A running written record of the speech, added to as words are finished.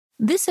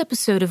This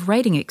episode of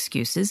Writing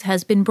Excuses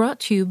has been brought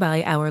to you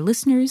by our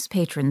listeners,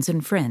 patrons,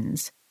 and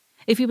friends.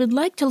 If you would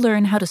like to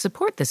learn how to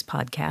support this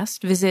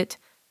podcast, visit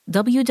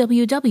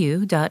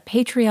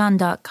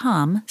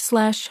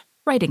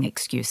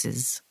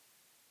www.patreon.com/writingexcuses.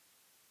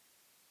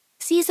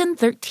 Season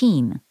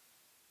 13,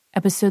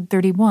 Episode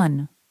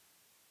 31.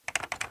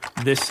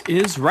 This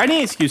is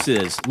Writing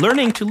Excuses,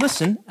 learning to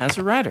listen as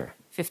a writer.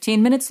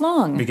 15 minutes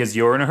long. Because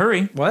you're in a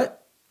hurry.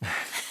 What?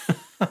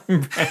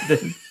 I'm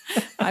Brandon.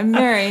 I'm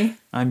Mary.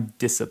 I'm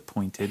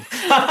disappointed.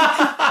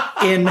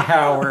 In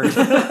Howard.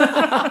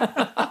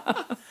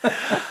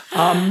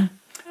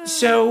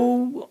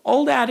 So,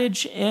 old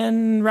adage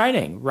in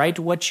writing, write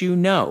what you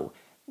know,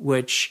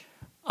 which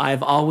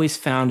I've always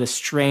found a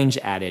strange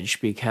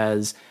adage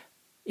because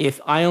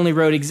if I only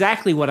wrote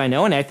exactly what I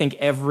know, and I think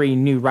every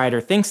new writer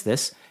thinks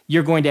this,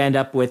 you're going to end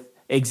up with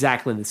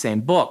exactly the same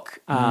book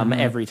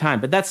every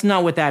time. But that's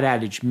not what that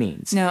adage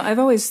means. No, I've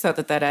always thought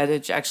that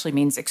adage actually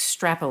means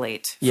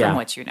extrapolate from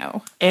what you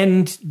know.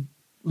 And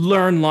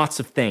learn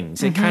lots of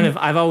things. It kind of,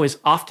 I've always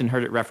often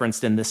heard it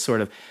referenced in this sort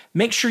of,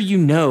 make sure you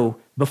know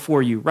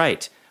before you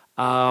write.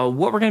 What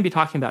we're going to be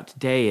talking about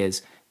today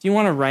is, do you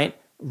want to write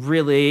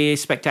really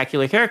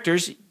spectacular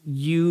characters?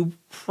 You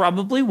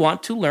probably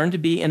want to learn to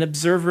be an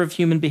observer of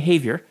human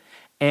behavior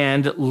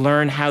and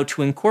learn how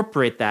to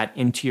incorporate that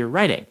into your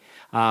writing.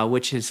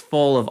 Which is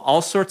full of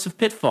all sorts of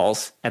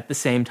pitfalls at the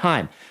same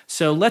time.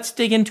 So let's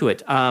dig into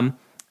it.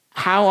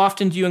 How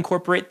often do you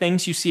incorporate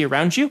things you see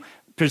around you,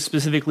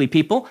 specifically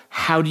people?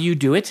 How do you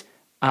do it?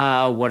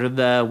 What are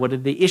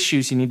the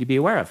issues you need to be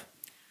aware of?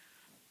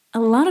 A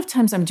lot of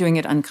times I'm doing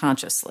it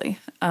unconsciously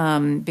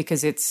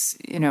because it's,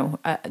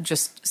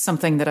 just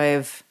something that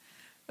I've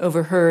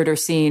overheard or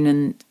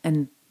seen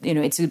and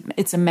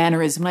it's a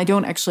mannerism. I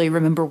don't actually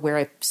remember where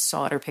I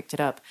saw it or picked it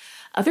up.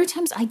 Other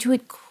times I do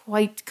it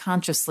quite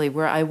consciously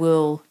where I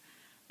will,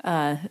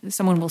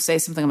 someone will say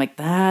something, I'm like,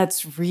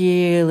 that's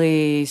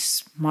really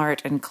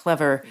smart and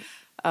clever.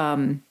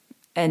 And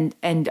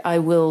I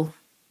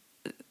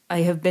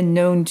have been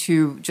known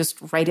to just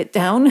write it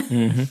down.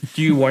 Mm-hmm.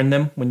 Do you warn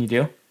them when you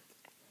do?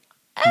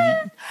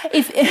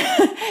 If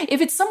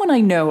it's someone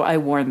I know, I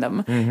warn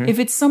them. Mm-hmm. If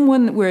it's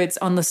someone where it's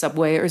on the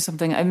subway or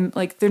something, I'm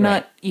like, they're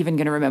not even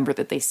going to remember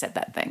that they said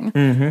that thing.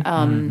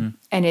 Mm-hmm.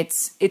 And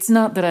it's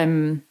not that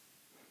I'm,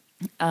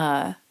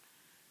 the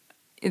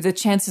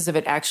chances of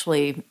it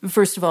actually,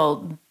 first of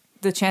all,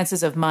 the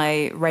chances of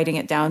my writing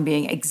it down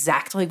being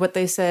exactly what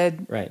they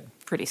said,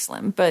 pretty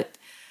slim. But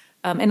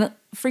and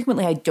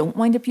frequently I don't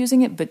wind up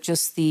using it, but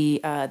just the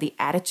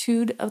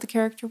attitude of the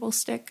character will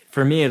stick.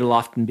 For me, it'll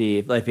often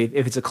be like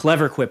if it's a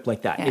clever quip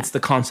like that, it's the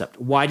concept.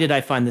 Why did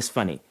I find this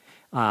funny?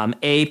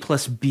 A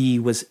plus B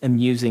was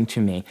amusing to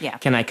me. Yeah.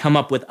 Can I come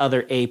up with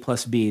other A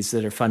plus Bs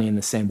that are funny in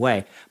the same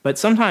way? But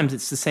sometimes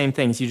it's the same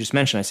thing as you just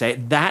mentioned. I say,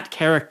 that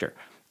character,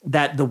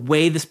 that the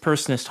way this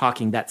person is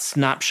talking, that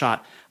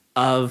snapshot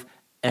of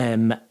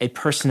a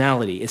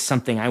personality is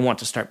something I want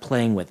to start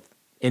playing with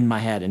in my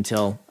head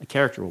until a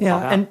character will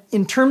pop out. And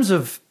in terms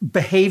of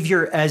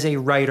behavior as a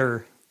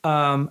writer,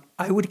 I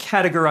would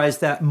categorize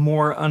that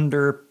more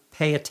under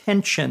pay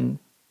attention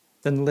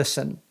than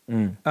listen.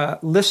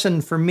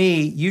 Listen for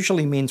me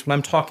usually means when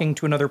I'm talking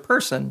to another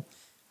person,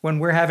 when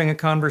we're having a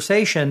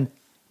conversation,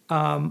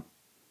 I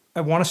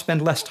want to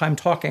spend less time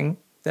talking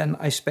than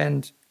I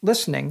spend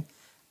listening.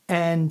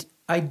 And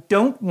I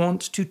don't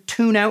want to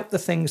tune out the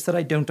things that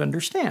I don't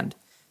understand.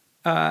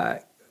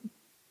 A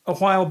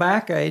while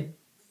back, I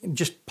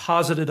just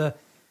posited a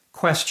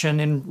question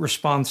in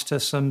response to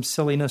some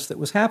silliness that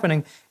was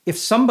happening. If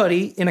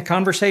somebody in a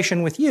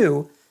conversation with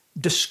you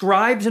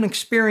describes an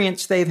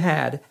experience they've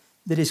had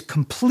that is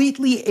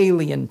completely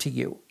alien to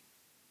you,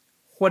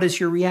 what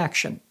is your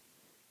reaction?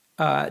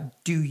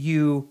 Do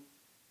you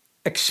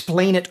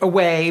explain it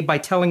away by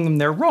telling them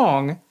they're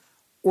wrong,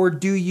 or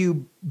do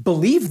you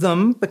believe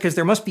them because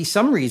there must be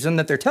some reason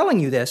that they're telling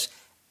you this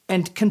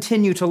and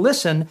continue to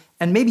listen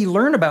and maybe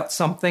learn about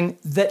something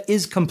that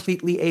is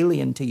completely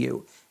alien to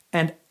you?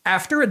 And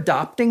after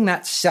adopting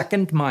that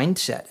second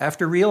mindset,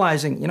 after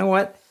realizing, you know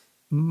what,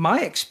 my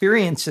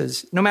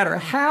experiences, no matter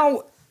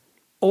how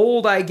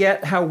old I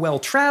get, how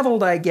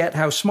well-traveled I get,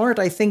 how smart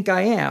I think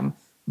I am,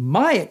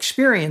 my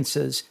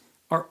experiences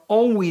are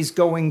always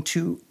going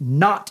to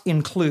not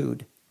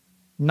include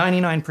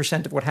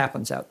 99% of what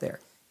happens out there.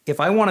 If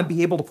I want to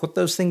be able to put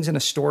those things in a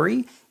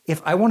story,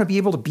 if I want to be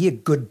able to be a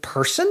good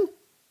person,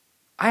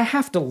 I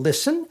have to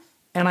listen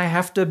and I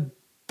have to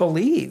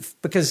believe,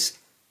 because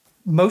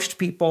most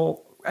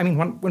people, I mean,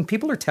 when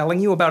people are telling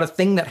you about a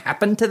thing that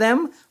happened to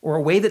them or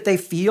a way that they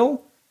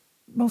feel,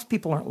 most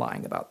people aren't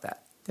lying about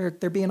that.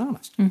 They're being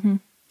honest. Mm-hmm.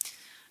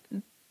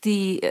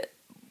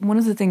 One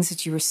of the things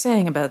that you were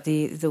saying about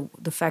the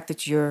fact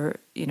that your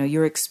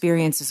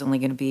experience is only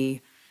going to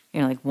be,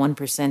 like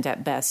 1%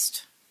 at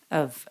best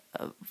of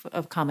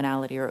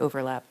commonality or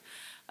overlap.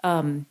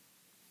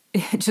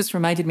 It just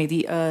reminded me.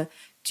 Do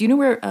you know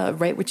where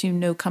 "Write What You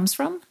Know" comes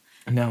from?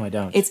 No, I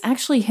don't. It's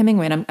actually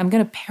Hemingway, and I'm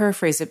going to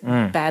paraphrase it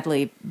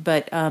badly,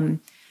 but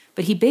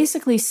he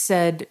basically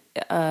said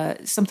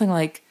something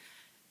like,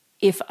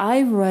 if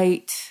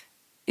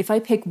I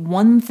pick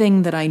one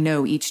thing that I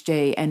know each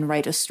day and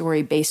write a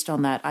story based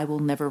on that, I will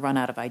never run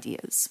out of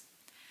ideas,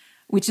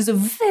 which is a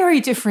very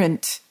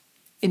different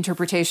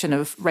interpretation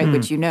of write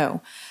what you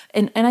know.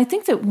 And I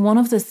think that one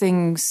of the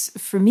things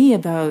for me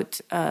about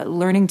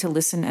learning to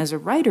listen as a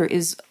writer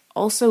is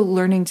also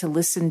learning to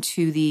listen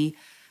to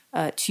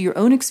to your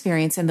own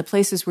experience and the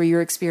places where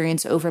your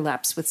experience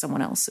overlaps with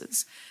someone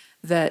else's.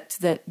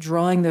 That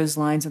drawing those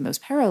lines and those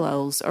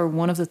parallels are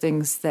one of the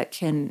things that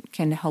can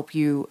help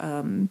you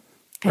kind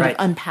of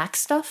unpack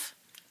stuff.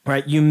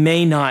 Right. You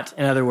may not,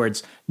 in other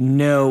words,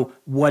 know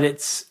what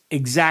it's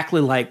exactly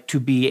like to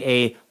be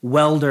a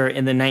welder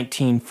in the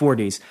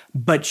 1940s,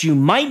 but you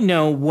might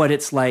know what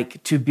it's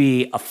like to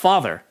be a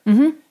father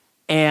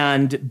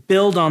and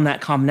build on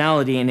that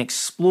commonality and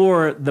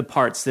explore the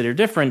parts that are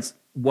different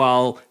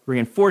while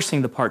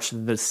reinforcing the parts that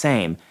are the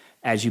same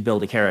as you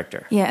build a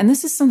character. Yeah, and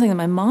this is something that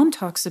my mom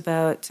talks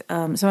about.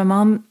 So my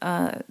mom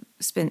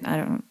spent,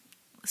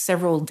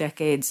 several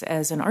decades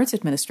as an arts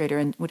administrator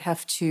and would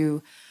have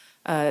to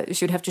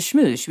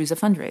schmooze. She was a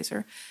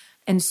fundraiser.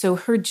 And so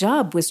her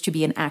job was to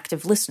be an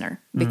active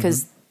listener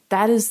because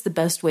that is the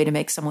best way to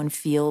make someone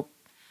feel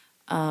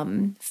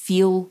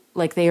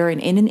like they are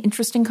in an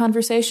interesting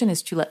conversation,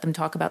 is to let them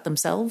talk about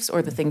themselves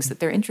or the things that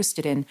they're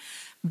interested in.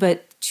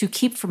 But to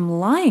keep from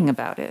lying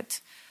about it,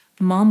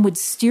 Mom would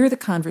steer the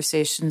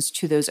conversations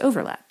to those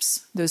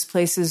overlaps, those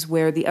places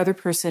where the other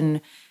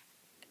person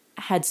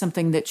had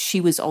something that she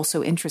was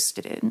also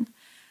interested in.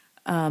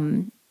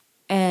 And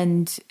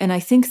I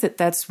think that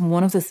that's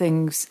one of the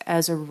things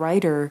as a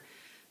writer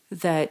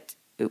that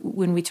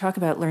when we talk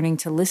about learning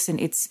to listen,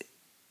 it's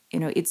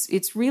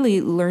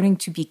really learning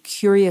to be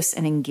curious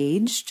and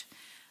engaged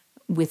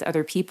with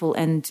other people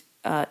and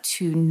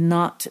to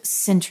not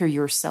center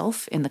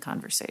yourself in the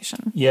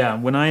conversation. Yeah,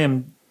 when I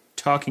am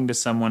talking to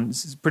someone,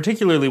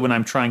 particularly when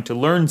I'm trying to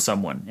learn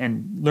someone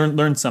and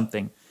learn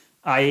something,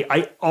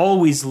 I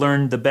always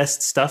learn the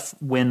best stuff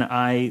when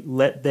I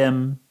let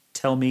them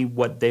tell me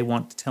what they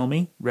want to tell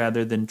me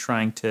rather than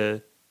trying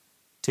to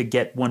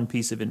get one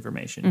piece of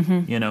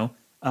information.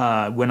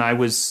 When I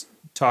was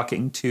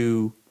talking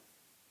to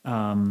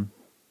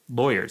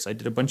lawyers, I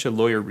did a bunch of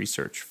lawyer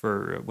research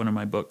for one of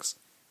my books.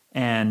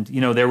 And,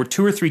 there were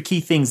 2 or 3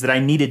 key things that I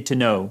needed to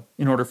know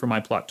in order for my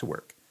plot to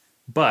work.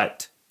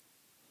 But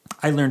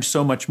I learned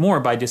so much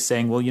more by just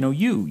saying, well,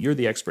 you're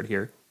the expert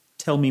here.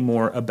 Tell me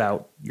more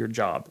about your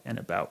job and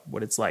about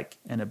what it's like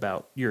and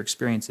about your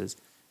experiences.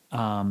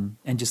 And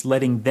just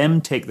letting them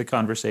take the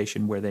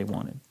conversation where they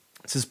wanted.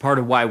 This is part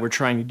of why we're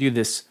trying to do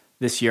this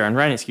year on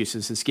Writing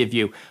Excuses, is give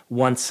you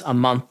once a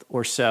month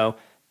or so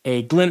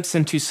a glimpse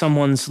into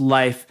someone's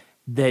life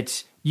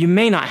that you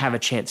may not have a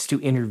chance to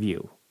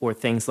interview, or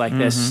things like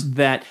this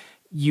that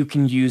you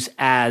can use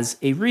as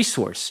a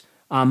resource.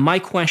 My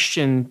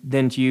question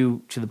then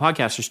to the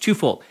podcast is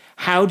twofold.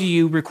 How do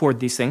you record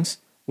these things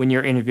when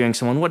you're interviewing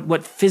someone?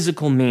 What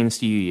physical means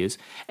do you use?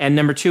 And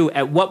number 2,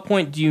 at what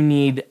point do you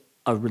need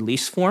a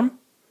release form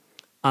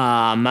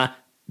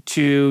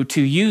to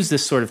use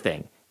this sort of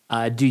thing?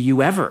 Do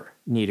you ever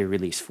need a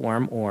release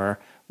form, or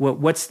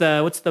what's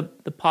the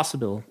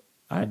possible?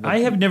 I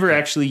have never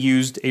actually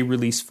used a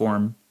release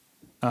form.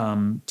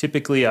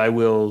 Typically, I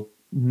will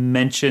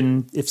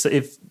mention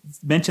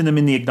mention them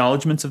in the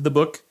acknowledgments of the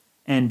book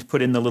and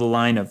put in the little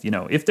line of,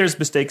 if there's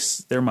mistakes,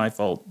 they're my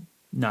fault,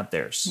 not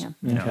theirs.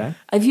 Yeah. Okay.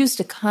 I've used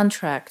a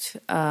contract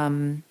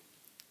when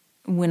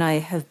I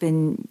have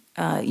been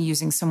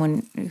using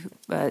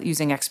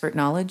using expert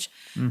knowledge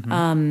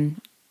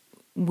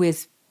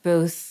with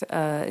both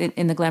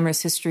in the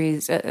Glamorous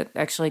Histories,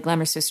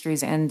 Glamorous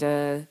Histories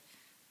and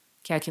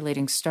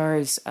Calculating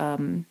Stars. I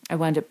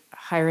wound up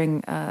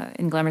hiring,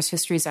 in Glamorous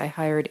Histories, I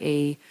hired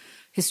a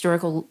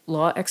historical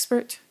law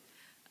expert.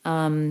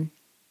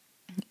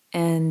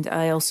 And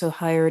I also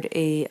hired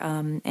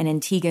an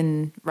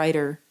Antiguan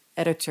writer,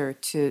 editor,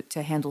 to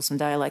handle some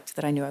dialect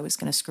that I knew I was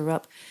going to screw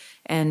up.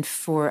 And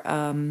for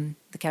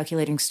the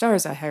Calculating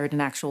Stars, I hired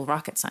an actual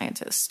rocket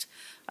scientist.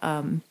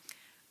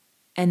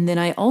 And then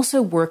I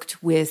also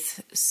worked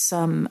with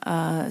some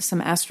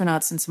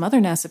astronauts and some other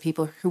NASA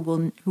people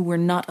who were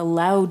not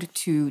allowed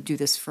to do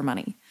this for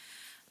money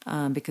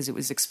because it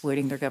was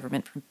exploiting their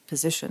government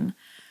position.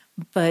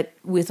 But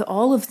with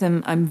all of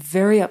them, I'm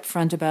very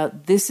upfront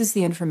about this is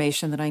the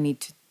information that I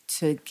need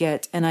to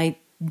get, and I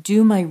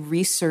do my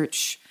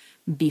research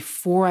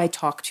before I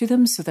talk to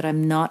them so that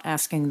I'm not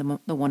asking them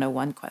the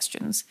 101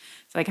 questions.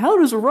 It's like, how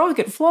does a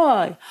rocket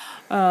fly?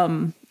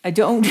 I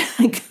don't,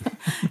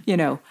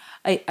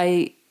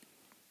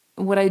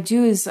 what I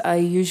do is I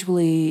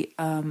usually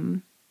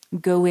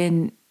go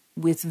in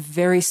with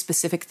very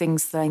specific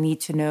things that I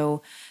need to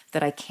know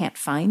that I can't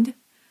find.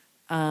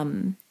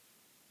 And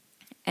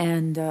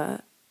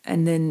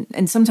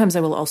sometimes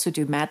I will also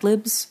do Mad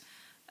Libs,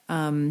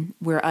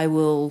 where I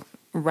will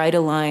write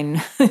a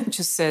line that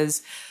just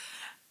says,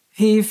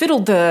 he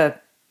fiddled the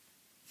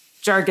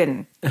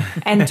jargon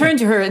and turned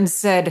to her and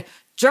said,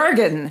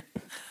 jargon.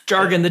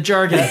 Jargon, the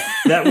jargon.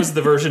 That was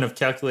the version of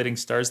Calculating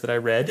Stars that I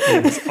read.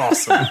 It was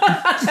awesome.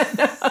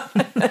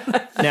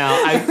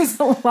 Now, There's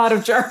a lot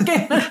of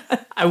jargon.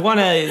 I want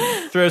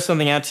to throw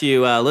something out to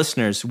you,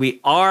 listeners. We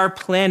are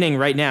planning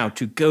right now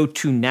to go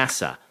to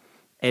NASA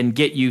and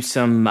get you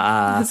some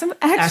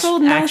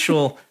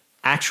actual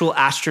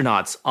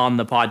astronauts on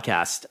the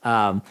podcast.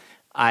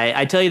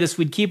 I tell you this,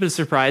 we'd keep it a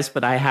surprise,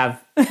 but I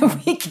have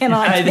We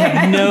cannot. I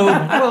have no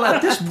Well,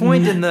 at this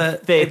point in the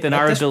faith in at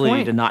our this ability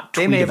point, to not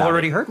tweet they may have about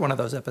already it. heard one of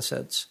those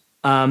episodes.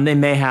 They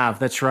may have.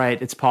 That's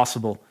right. It's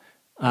possible.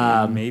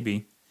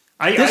 Maybe.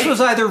 This was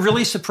either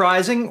really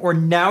surprising, or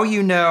now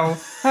you know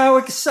how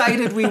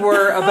excited we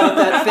were about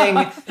that thing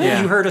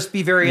that you heard us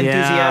be very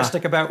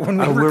enthusiastic about when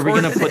we recorded Were we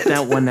going to put it.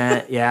 that one?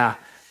 Yeah.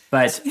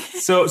 But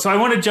So I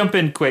want to jump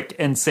in quick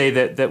and say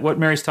that what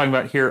Mary's talking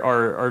about here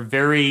are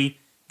very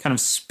kind of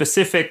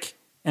specific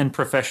and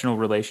professional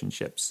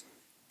relationships.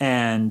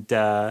 And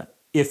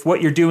if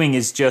what you're doing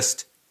is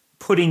just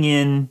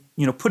putting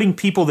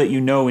people that you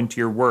know into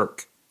your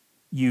work,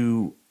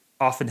 you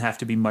often have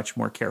to be much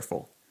more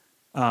careful.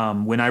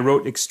 When I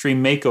wrote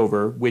Extreme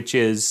Makeover, which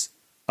is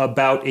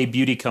about a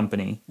beauty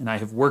company, and I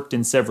have worked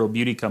in several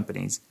beauty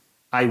companies,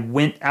 I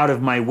went out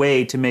of my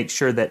way to make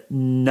sure that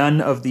none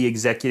of the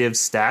executive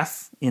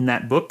staff in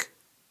that book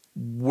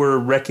were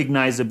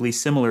recognizably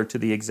similar to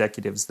the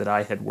executives that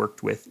I had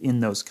worked with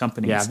in those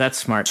companies. yeah, that's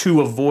smart.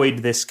 To avoid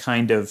this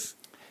kind of,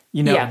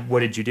 Yeah. what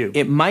did you do?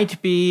 It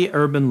might be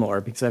urban lore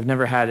because I've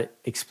never had it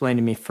explained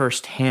to me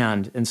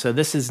firsthand. And so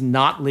this is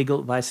not legal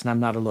advice and I'm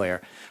not a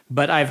lawyer.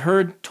 But I've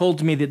told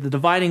to me that the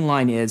dividing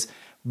line is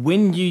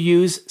when you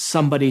use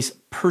somebody's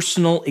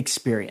personal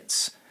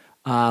experience.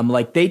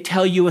 Like they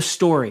tell you a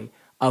story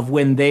of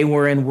when they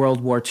were in World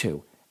War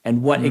II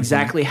and what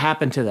exactly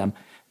happened to them.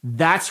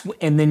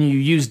 And then you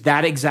use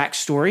that exact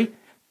story.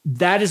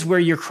 That is where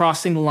you're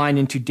crossing the line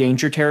into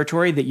danger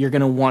territory that you're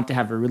going to want to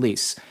have a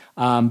release.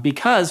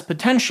 Because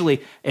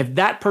potentially, if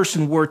that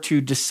person were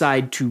to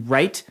decide to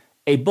write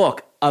a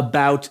book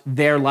about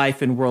their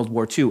life in World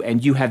War II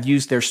and you have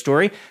used their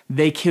story,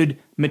 they could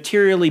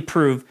materially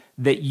prove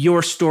that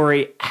your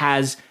story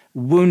has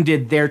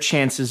wounded their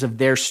chances of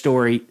their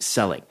story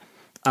selling.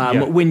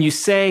 When you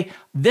say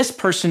this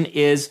person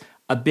is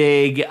a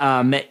big,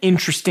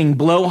 interesting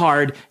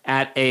blowhard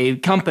at a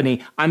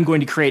company, I'm going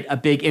to create a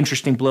big,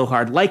 interesting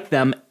blowhard like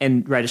them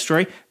and write a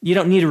story, you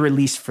don't need a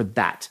release for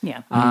that.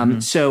 Yeah.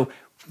 So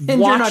And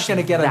watch you're not going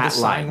to get them that to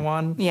sign line.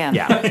 one. Yeah.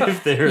 Yeah.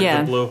 If they're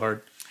Yeah. the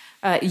blowhard.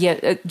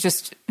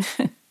 Just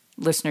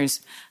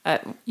listeners,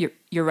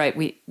 you're right.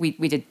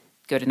 We did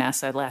go to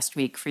NASA last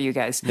week for you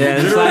guys. Yeah,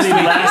 this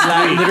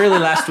was literally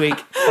last week.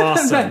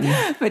 Awesome.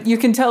 But you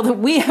can tell that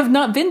we have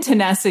not been to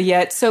NASA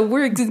yet, so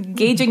we're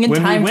engaging in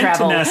When time we went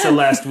travel. to NASA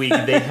last week,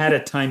 they had a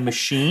time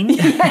machine.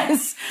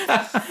 Yes.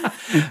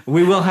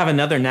 We will have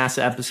another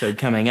NASA episode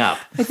coming up.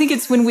 I think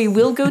it's when we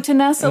will go to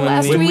NASA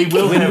last when week.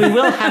 we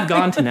will have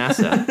gone to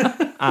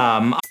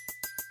NASA.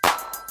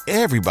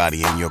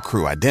 Everybody in your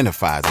crew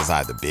identifies as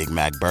either Big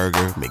Mac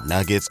Burger,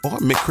 McNuggets, or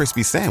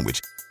McCrispy Sandwich.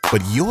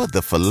 But you're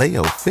the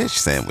Filet-O-Fish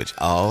Sandwich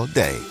all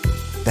day.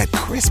 That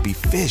crispy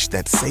fish,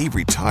 that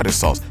savory tartar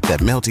sauce, that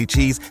melty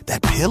cheese,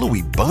 that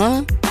pillowy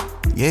bun.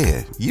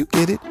 Yeah, you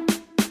get it.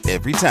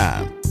 Every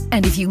time.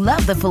 And if you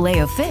love the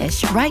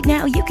Filet-O-Fish, right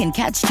now you can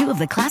catch two of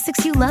the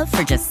classics you love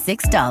for just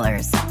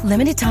 $6.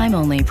 Limited time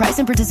only. Price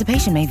and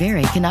participation may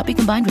vary. Cannot be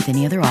combined with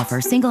any other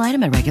offer. Single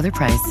item at regular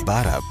price.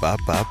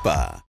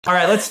 Ba-da-ba-ba-ba. All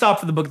right, let's stop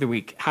for the book of the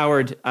week.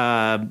 Howard,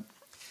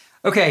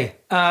 Okay.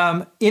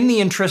 In the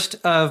interest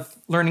of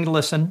learning to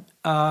listen,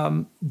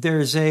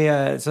 there's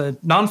it's a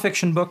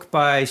nonfiction book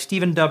by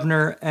Stephen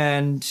Dubner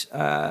and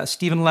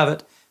Stephen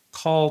Levitt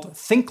called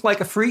Think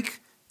Like a Freak,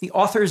 The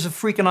Authors of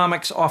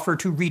Freakonomics Offer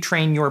to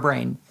Retrain Your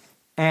Brain.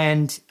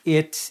 And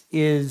it's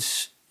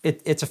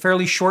a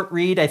fairly short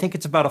read. I think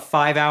it's about a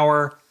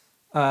 5-hour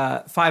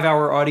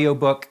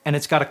audiobook, and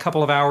it's got a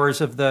couple of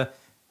hours of the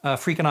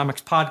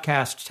Freakonomics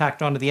podcast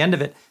tacked onto the end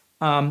of it.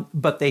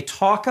 But they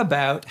talk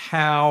about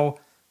how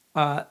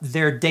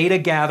their data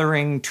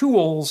gathering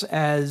tools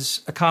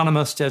as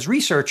economists, as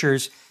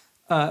researchers,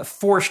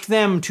 forced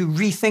them to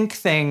rethink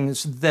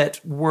things that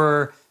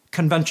were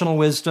conventional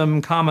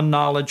wisdom, common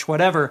knowledge,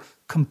 whatever,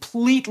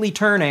 completely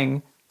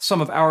turning some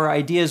of our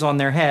ideas on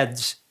their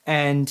heads.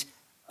 And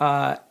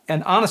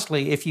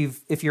honestly, if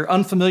you're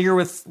unfamiliar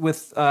with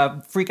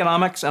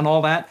Freakonomics and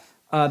all that,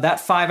 that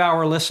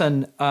 5-hour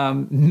listen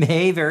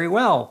may very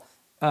well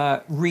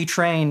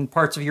retrain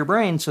parts of your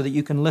brain so that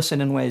you can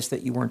listen in ways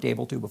that you weren't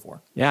able to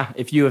before. yeah,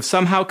 if you have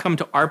somehow come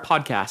to our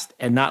podcast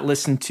and not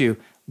listened to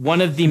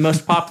one of the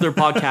most popular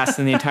podcasts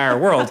in the entire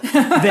world,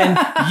 then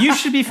you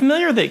should be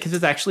familiar with it because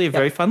it's actually a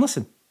very fun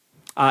listen.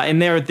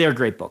 And they're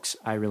great books.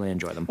 I really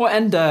enjoy them. Well,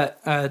 and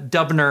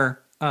Dubner,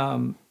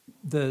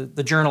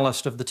 the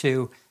journalist of the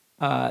two,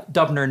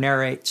 Dubner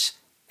narrates,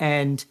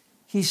 and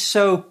he's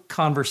so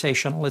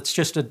conversational. It's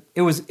just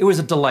it was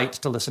a delight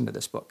to listen to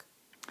this book.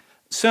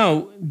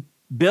 So,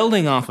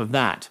 building off of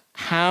that,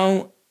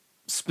 how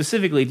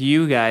specifically do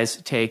you guys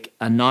take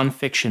a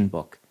nonfiction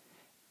book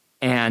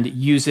and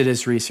use it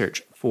as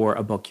research for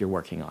a book you're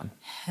working on?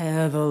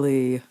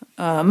 Heavily,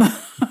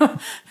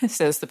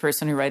 says the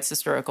person who writes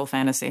historical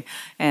fantasy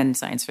and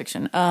science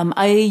fiction.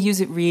 I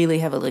use it really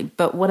heavily,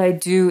 but what I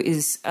do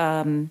is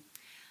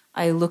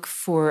I look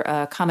for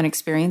common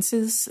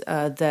experiences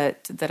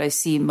that I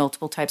see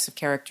multiple types of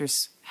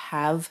characters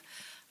have.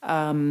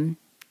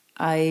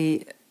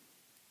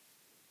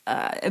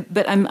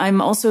 But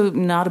I'm also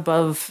not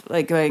above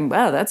like going,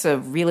 wow, that's a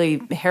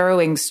really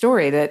harrowing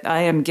story that I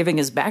am giving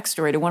as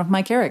backstory to one of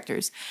my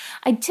characters.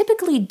 I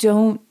typically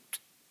don't.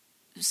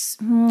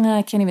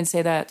 I can't even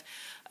say that.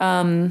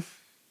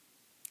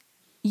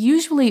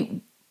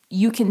 Usually,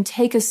 you can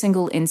take a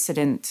single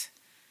incident,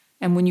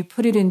 and when you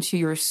put it into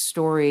your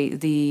story,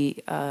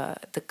 the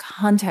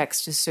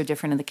context is so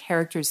different, and the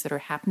characters that are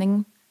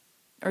happening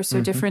are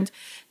so different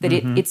that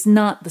it's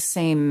not the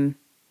same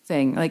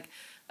thing. Like.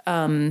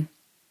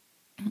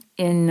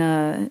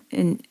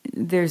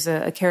 There's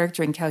a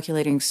character in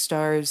Calculating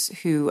Stars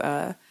who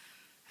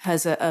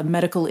has a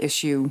medical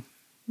issue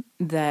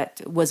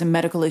that was a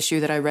medical issue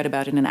that I read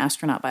about in an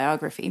astronaut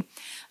biography.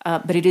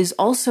 But it is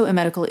also a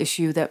medical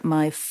issue that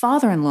my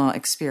father-in-law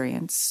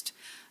experienced.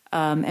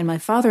 And my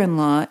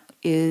father-in-law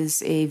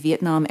is a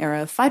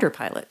Vietnam-era fighter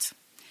pilot.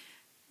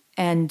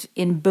 And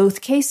in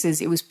both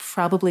cases, it was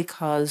probably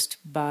caused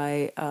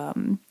by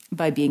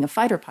being a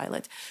fighter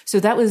pilot. So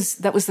that was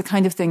the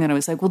kind of thing that I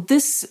was like, well,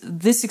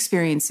 this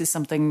experience is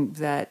something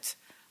that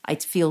I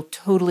feel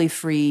totally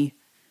free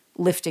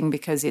lifting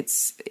because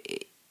it's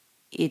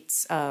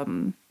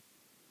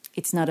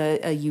not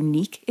a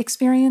unique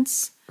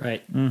experience.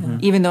 Right.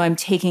 Even though I'm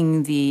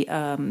taking the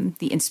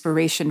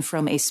inspiration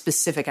from a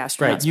specific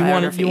astronaut's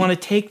biography. You want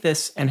to take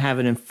this and have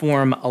it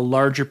inform a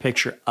larger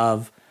picture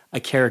of a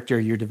character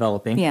you're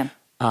developing. Yeah.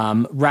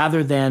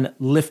 Rather than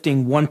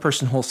lifting one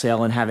person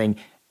wholesale and having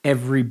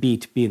every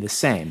beat be the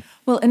same.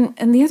 Well,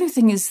 and the other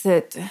thing is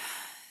that,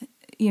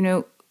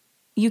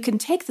 you can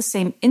take the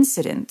same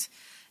incident,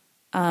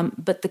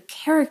 but the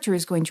character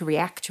is going to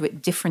react to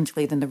it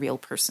differently than the real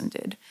person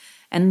did.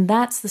 And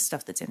that's the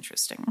stuff that's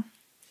interesting.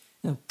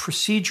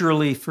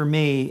 Procedurally, for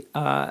me,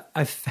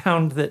 I've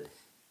found that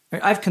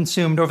I've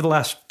consumed, over the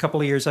last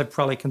couple of years, I've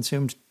probably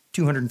consumed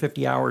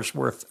 250 hours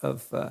worth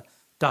of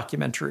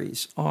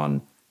documentaries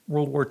on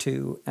World War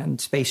II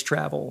and space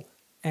travel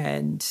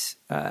and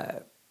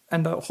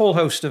a whole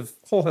host of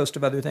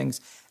other things.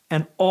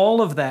 And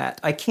all of that,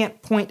 I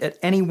can't point at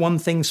any one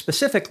thing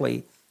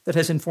specifically that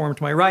has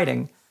informed my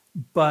writing,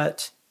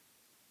 but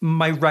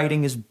my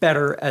writing is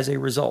better as a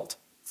result.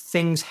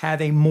 Things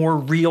have a more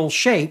real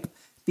shape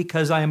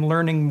because I am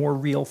learning more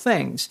real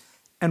things.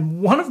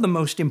 And one of the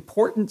most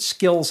important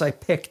skills I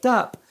picked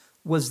up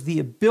was the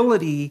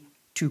ability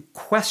to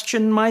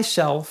question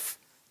myself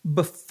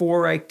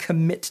before I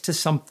commit to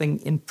something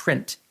in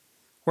print,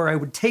 where I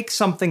would take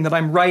something that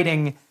I'm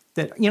writing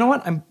that, you know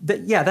what,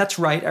 that's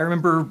right. I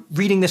remember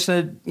reading this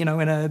in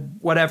a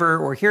whatever,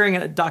 or hearing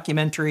a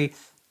documentary,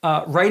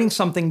 writing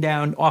something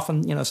down,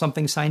 often,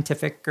 something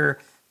scientific or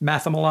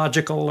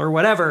mathematical or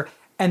whatever.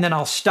 And then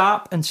I'll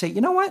stop and say,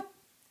 you know what,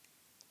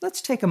 let's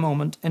take a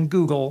moment and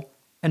Google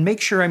and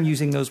make sure I'm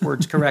using those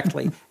words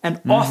correctly. And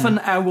often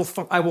I will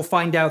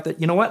find out that,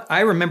 you know what,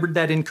 I remembered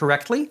that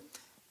incorrectly,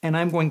 and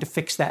I'm going to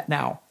fix that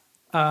now.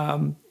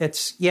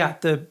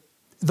 The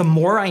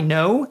more I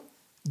know,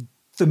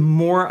 the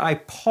more I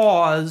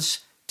pause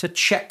to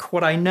check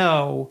what I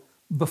know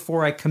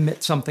before I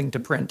commit something to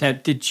print. Now,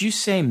 did you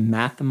say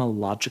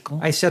mathematical?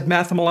 I said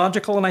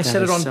mathematical, and I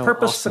said it on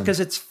purpose awesome. because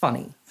it's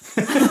funny.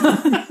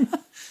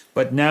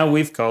 But now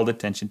we've called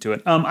attention to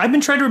it. I've been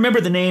trying to remember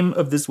the name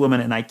of this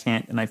woman, and I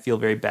can't, and I feel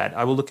very bad.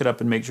 I will look it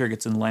up and make sure it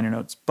gets in the liner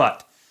notes.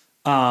 But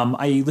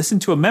I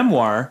listened to a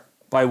memoir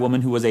by a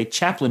woman who was a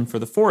chaplain for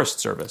the Forest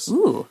Service.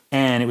 Ooh.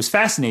 And it was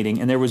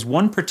fascinating. And there was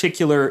one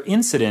particular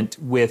incident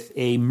with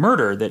a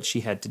murder that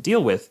she had to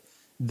deal with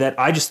that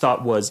I just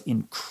thought was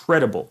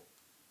incredible.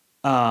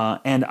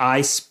 And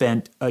I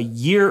spent a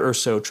year or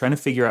so trying to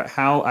figure out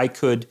how I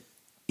could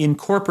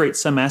incorporate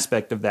some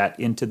aspect of that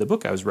into the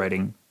book I was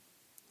writing,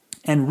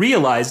 and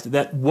realized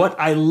that what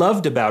I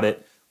loved about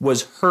it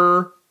was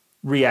her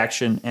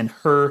reaction and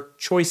her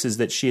choices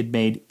that she had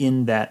made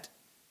in that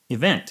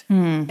event.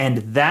 And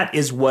that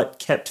is what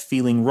kept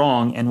feeling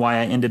wrong and why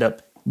I ended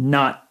up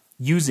not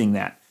using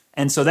that.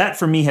 And so that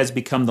for me has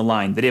become the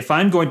line, that if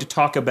I'm going to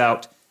talk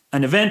about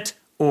an event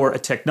or a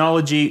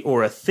technology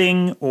or a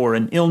thing or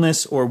an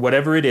illness or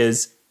whatever it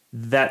is,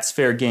 that's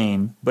fair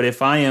game. But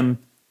if I am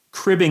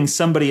cribbing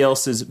somebody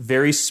else's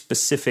very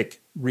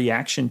specific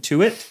reaction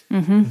to it,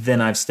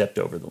 then I've stepped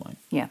over the line.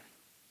 Yeah.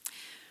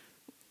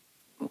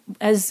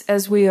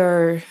 As we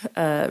are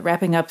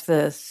wrapping up,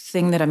 the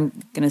thing that I'm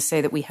going to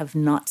say that we have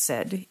not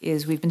said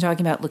is we've been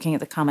talking about looking at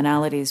the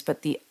commonalities,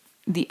 but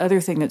the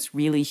other thing that's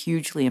really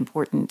hugely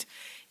important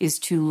is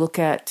to look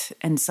at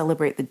and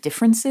celebrate the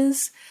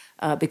differences,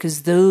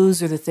 because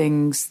those are the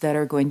things that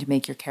are going to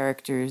make your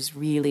characters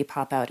really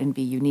pop out and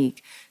be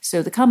unique.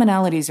 So the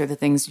commonalities are the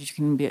things that you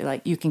can be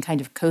like, you can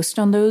kind of coast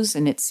on those,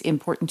 and it's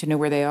important to know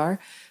where they are.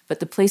 But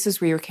the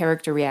places where your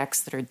character reacts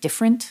that are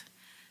different,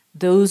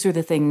 those are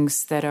the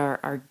things that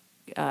are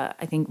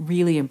I think,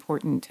 really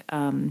important.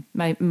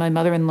 My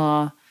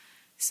mother-in-law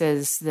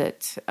says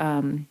that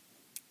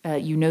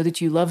you know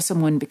that you love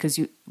someone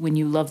when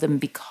you love them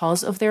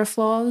because of their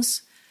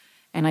flaws.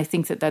 And I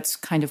think that that's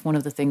kind of one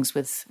of the things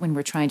when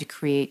we're trying to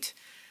create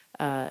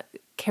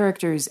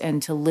characters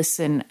and to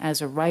listen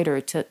as a writer,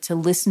 to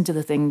listen to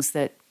the things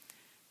that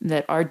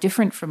are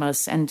different from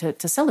us and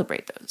to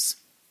celebrate those.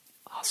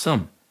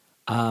 Awesome.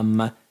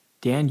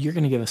 Dan, you're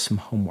going to give us some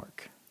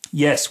homework.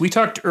 Yes, we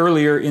talked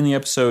earlier in the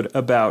episode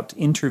about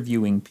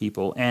interviewing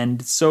people,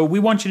 and so we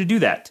want you to do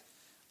that.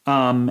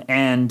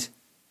 And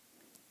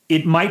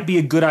it might be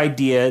a good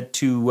idea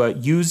to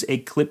use a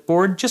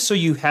clipboard just so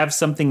you have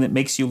something that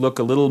makes you look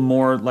a little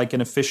more like an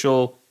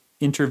official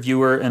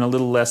interviewer and a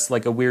little less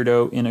like a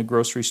weirdo in a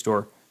grocery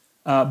store.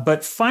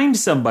 But find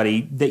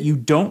somebody that you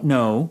don't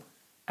know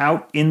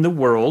out in the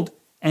world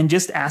and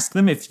just ask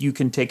them if you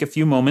can take a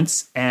few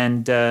moments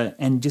and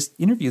just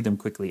interview them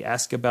quickly.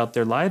 Ask about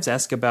their lives,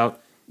 ask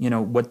about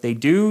what they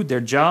do,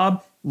 their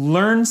job.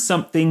 Learn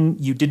something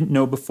you didn't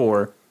know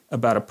before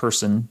about a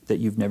person that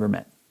you've never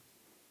met.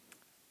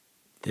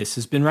 This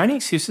has been Writing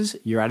Excuses.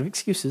 You're out of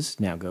excuses.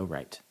 Now go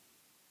write.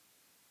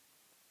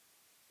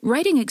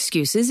 Writing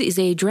Excuses is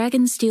a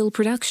Dragonsteel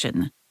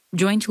production,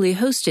 jointly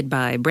hosted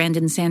by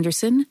Brandon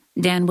Sanderson,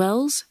 Dan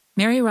Wells,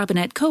 Mary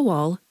Robinette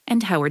Kowal,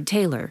 and Howard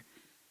Taylor.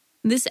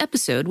 This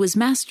episode was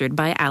mastered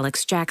by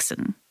Alex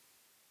Jackson.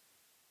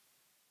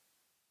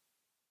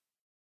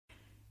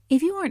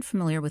 If you aren't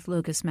familiar with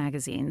Locus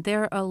Magazine,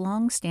 they're a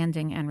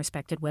long-standing and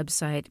respected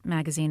website,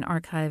 magazine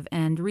archive,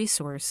 and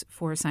resource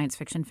for science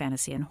fiction,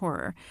 fantasy, and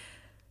horror.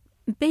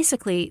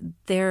 Basically,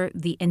 they're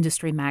the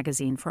industry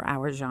magazine for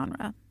our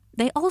genre.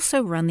 They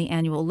also run the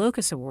annual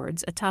Locus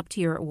Awards, a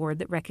top-tier award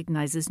that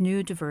recognizes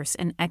new, diverse,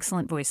 and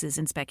excellent voices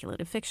in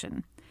speculative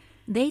fiction.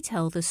 They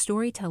tell the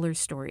storyteller's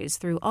stories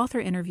through author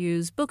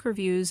interviews, book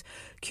reviews,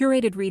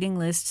 curated reading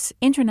lists,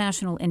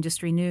 international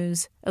industry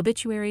news,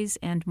 obituaries,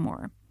 and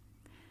more.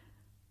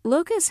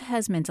 Locus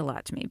has meant a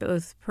lot to me,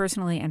 both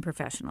personally and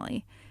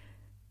professionally.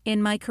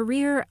 In my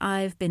career,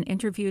 I've been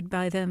interviewed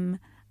by them,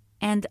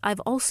 and I've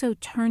also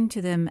turned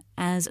to them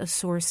as a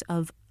source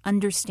of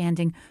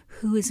understanding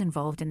who is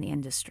involved in the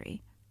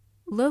industry.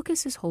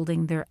 Locus is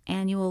holding their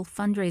annual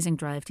fundraising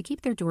drive to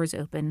keep their doors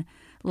open,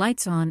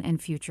 lights on,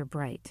 and future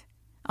bright.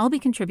 I'll be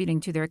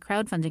contributing to their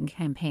crowdfunding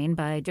campaign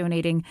by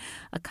donating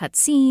a cut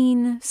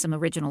scene, some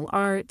original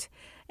art,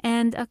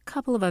 and a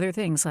couple of other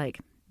things like,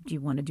 do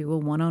you want to do a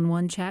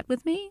one-on-one chat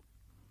with me?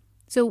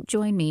 So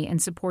join me in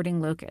supporting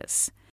Locus.